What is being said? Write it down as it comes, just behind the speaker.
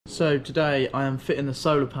So today I am fitting the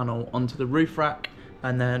solar panel onto the roof rack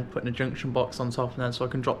and then putting a junction box on top, and then so I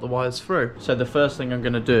can drop the wires through. So the first thing I'm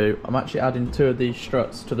going to do, I'm actually adding 2 of these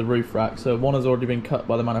struts to the roof rack. So one has already been cut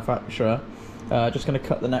by the manufacturer. Just going to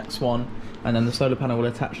cut the next one, and then the solar panel will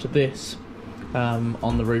attach to this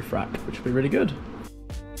on the roof rack, which will be really good.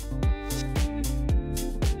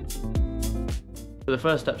 So the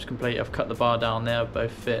first step's complete. I've cut the bar down there,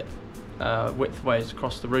 both fit widthways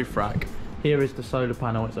across the roof rack. Here is the solar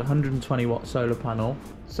panel. It's a 120 watt solar panel.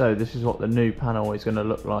 So this is what the new panel is going to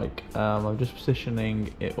look like. I'm just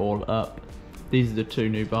positioning it all up. These are the 2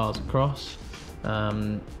 new bars across.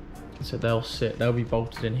 So they'll be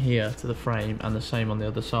bolted in here to the frame, and the same on the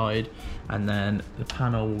other side. And then the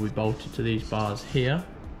panel will be bolted to these bars here.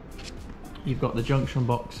 You've got the junction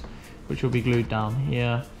box, which will be glued down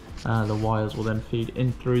here. The wires will then feed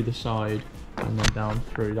in through the side and then down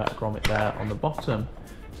through that grommet there on the bottom.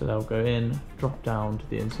 So they'll go in, drop down to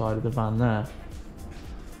the inside of the van there.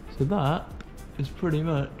 So that is pretty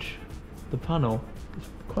much the panel. It's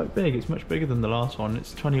quite big, it's much bigger than the last one.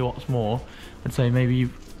 It's 20 watts more. I'd say maybe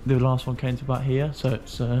the last one came to about here, so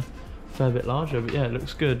it's a fair bit larger, but yeah, it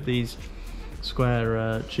looks good. These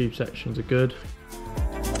square tube sections are good.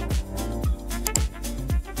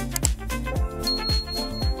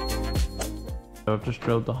 So I've just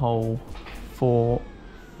drilled the hole for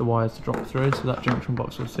the wires to drop through, so that junction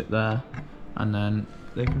box will sit there and then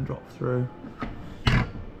they can drop through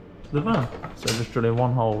to the van. So just drilling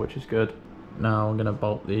 1 hole, which is good. Now I'm going to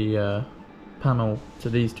bolt the panel to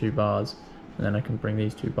these 2 bars, and then I can bring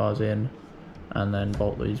these 2 bars in and then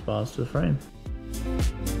bolt these bars to the frame.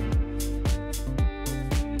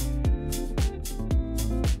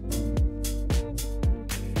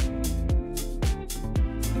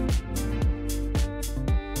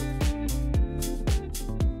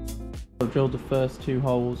 I've drilled the first 2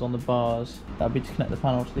 holes on the bars. That'll be to connect the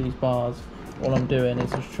panel to these bars. All I'm doing is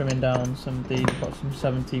just trimming down some of these. I've got some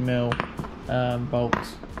 70mm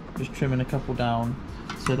bolts. Just trimming a couple down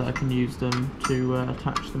so that I can use them to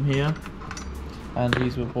attach them here. And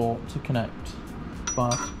these were bought to connect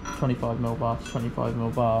bar 25mm bar to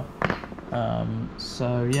 25mm bar.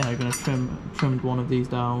 So yeah, I'm going to trimmed one of these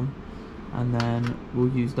down, and then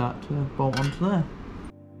we'll use that to bolt onto there.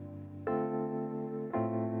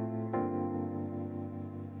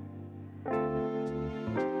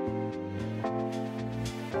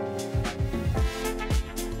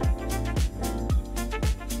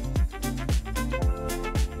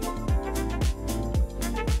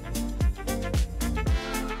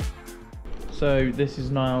 So this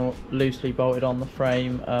is now loosely bolted on the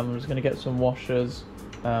frame. I'm just going to get some washers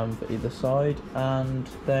for either side and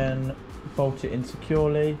then bolt it in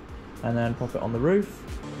securely and then pop it on the roof.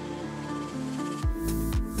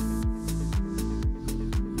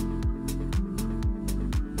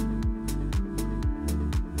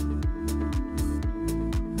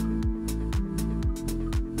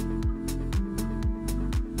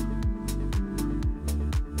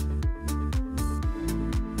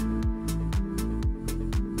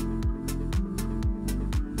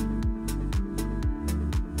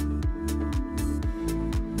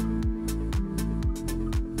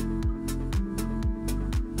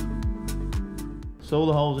 So all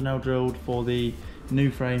the holes are now drilled for the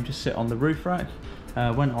new frame to sit on the roof rack.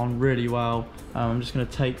 Went on really well. I'm just going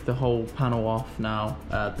to take the whole panel off now,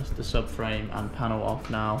 the subframe and panel off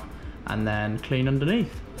now, and then clean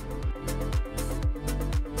underneath.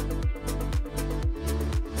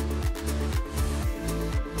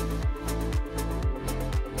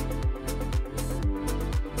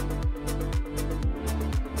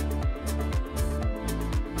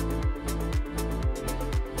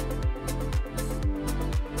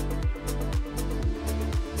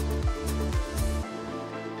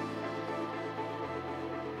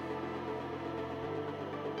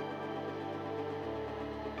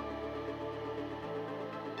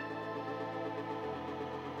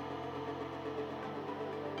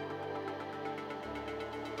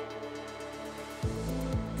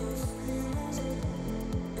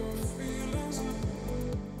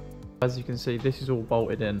 As you can see, this is all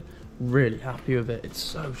bolted in. Really happy with it, it's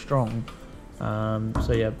so strong.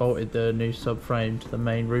 So yeah, bolted the new subframe to the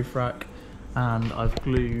main roof rack, and I've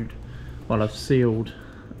sealed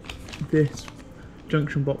this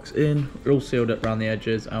junction box in. We're all sealed up around the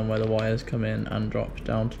edges and where the wires come in and drop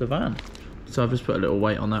down to the van. So I've just put a little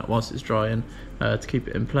weight on that whilst it's drying to keep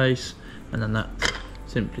it in place, and then that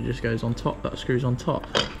simply just goes on top, that screws on top.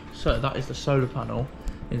 So that is the solar panel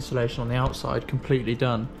installation on the outside completely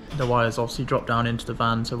done. The wires obviously drop down into the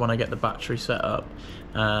van, so when I get the battery set up,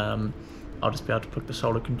 I'll just be able to plug the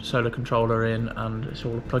solar controller in, and it's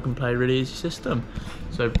all a plug and play really easy system.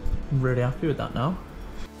 So I'm really happy with that now.